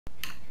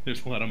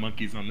There's a lot of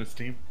monkeys on this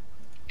team.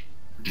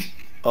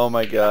 Oh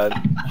my god.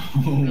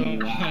 Oh, Oh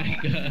wow. my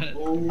god.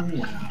 Oh,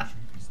 wow.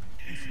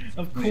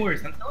 Of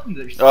course, I'm telling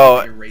you,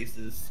 Oh, you're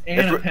racist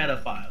and a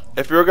pedophile.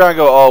 If we were gonna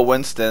go all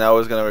Winston, I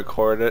was gonna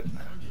record it.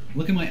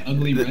 Look at my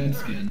ugly red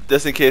skin.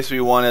 Just in case we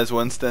won as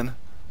Winston.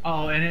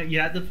 Oh, and you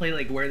had to play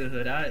like Wear the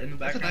Hood At in the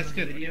That's a background nice of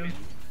the kid. video.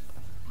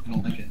 I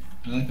don't like it.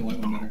 I like the white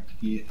one better.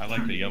 Yeah. I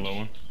like the yellow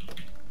one.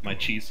 My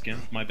cheese skin,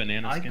 my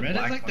banana I skin. Red is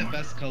Black like the one.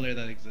 best color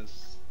that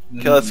exists.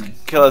 That Okay, is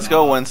nice. let's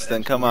go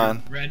Winston, come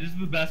on. Red is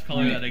the best color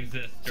Alright. that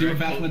exists. Super Direct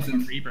fast quote Winston.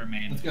 from Reaper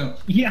Man. Let's go.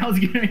 Yeah, I was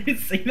gonna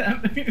say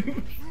that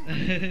move.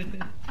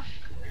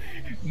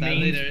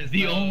 Sadly, there is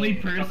The no- only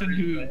person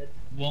who Red.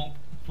 won't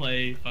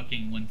play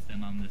fucking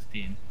Winston on this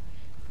team.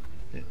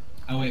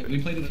 Oh wait,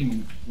 we played a team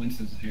of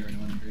Winston's here and I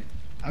wouldn't agree.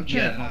 I'm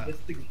trying, Yeah, this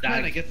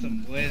trying to exact get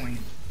some wins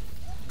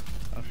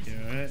up here,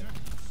 alright?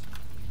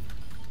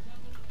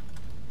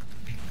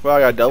 Well, I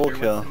got a double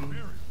kill.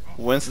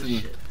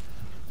 Winston.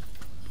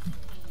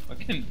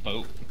 Fucking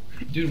boat.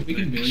 Dude, we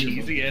can bury your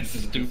boat Cheesy ass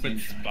pieces at the stupid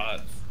same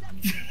time.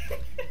 spots.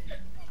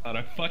 God,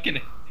 I fucking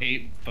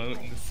hate boat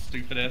and this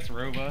stupid ass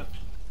robot.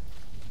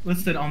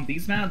 Listen, on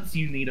these maps,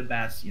 you need a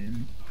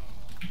bastion.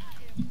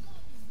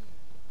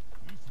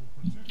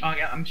 Oh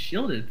yeah, I'm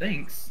shielded.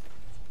 Thanks.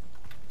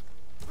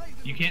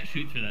 You can't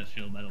shoot through that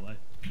shield, by the way.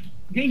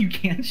 Yeah, you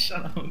can't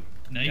shut up.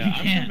 No, Yeah, you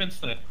I'm can't.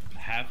 convinced that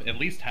at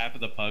least half of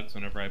the pugs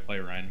whenever I play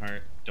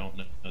Reinhardt don't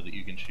know that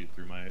you can shoot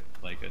through my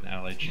an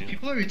allied shield.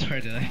 People are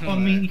retarded, I know Well, I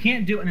mean, you that.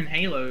 can't do it in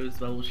Halo's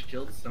level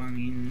shield, so I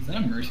mean. Is that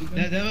a mercy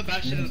They thing? have a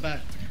bastion in the back.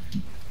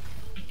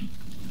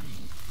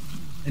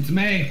 It's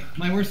May,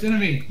 my worst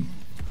enemy.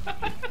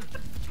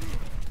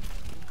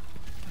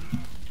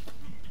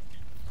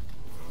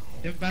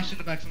 They have a bastion in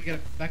the back, so we get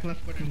it. Back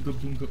left corner.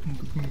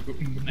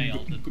 May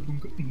ulted.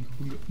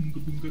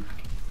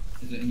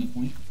 Is it in the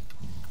point?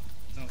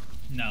 No.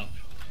 No,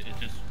 it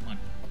just went.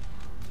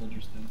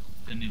 Soldier's dead.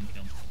 Didn't even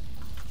kill.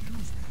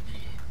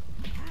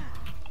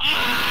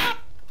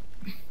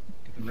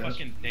 Get the rest.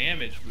 Fucking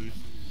damage boost.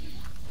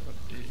 What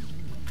a bitch.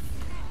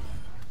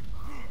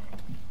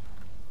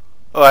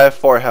 Oh, I have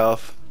 4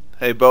 health.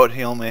 Hey, boat,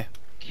 heal me.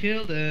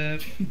 Killed him.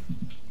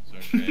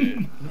 It's okay.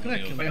 Look at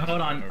that kill. Wait,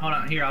 hold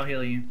on. Here, I'll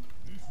heal you.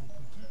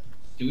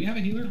 Do we have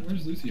a healer?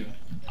 Where's Lucio?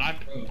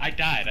 I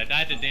died. I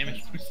died to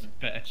damage boost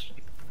bash.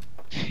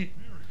 And,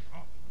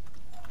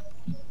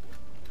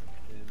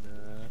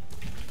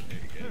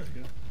 there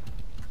you go.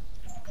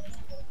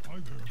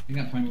 We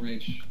got primal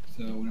rage,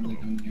 so whenever they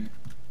come in here.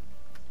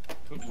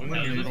 When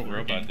did your little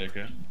robot dick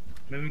go?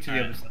 Moving to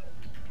the other side.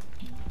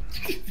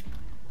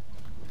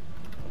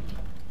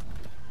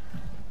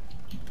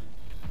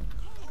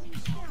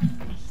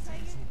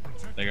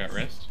 They got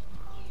rest?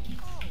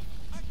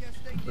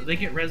 But they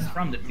get res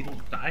from it. People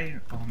die.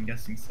 Oh, I'm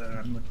guessing so.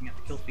 I'm looking at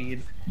the kill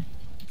feed.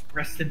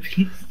 Rest in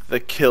peace. The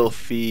kill Oh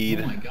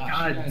feed. my gosh. you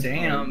God guys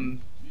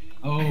damn. are-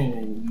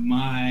 Oh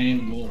my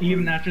lord.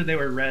 Even after they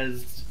were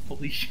rezzed.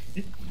 Holy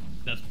shit.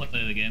 That's play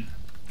of the game.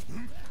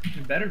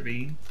 It better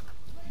be.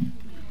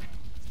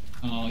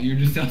 Oh, you're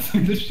just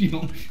outside the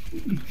shield.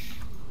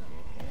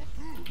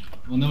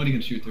 Well, nobody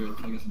can shoot through it,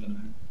 so I guess it doesn't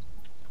matter.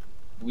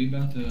 Are we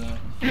about to...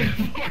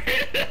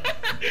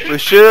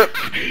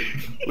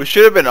 We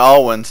should have been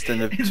all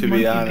Winston, to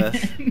be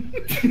honest.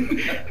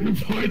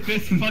 Report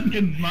this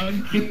fucking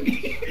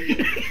monkey.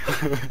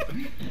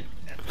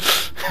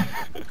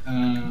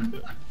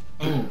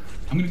 Oh,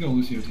 I'm gonna go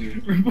Lucio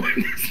too. Report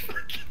this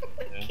fucking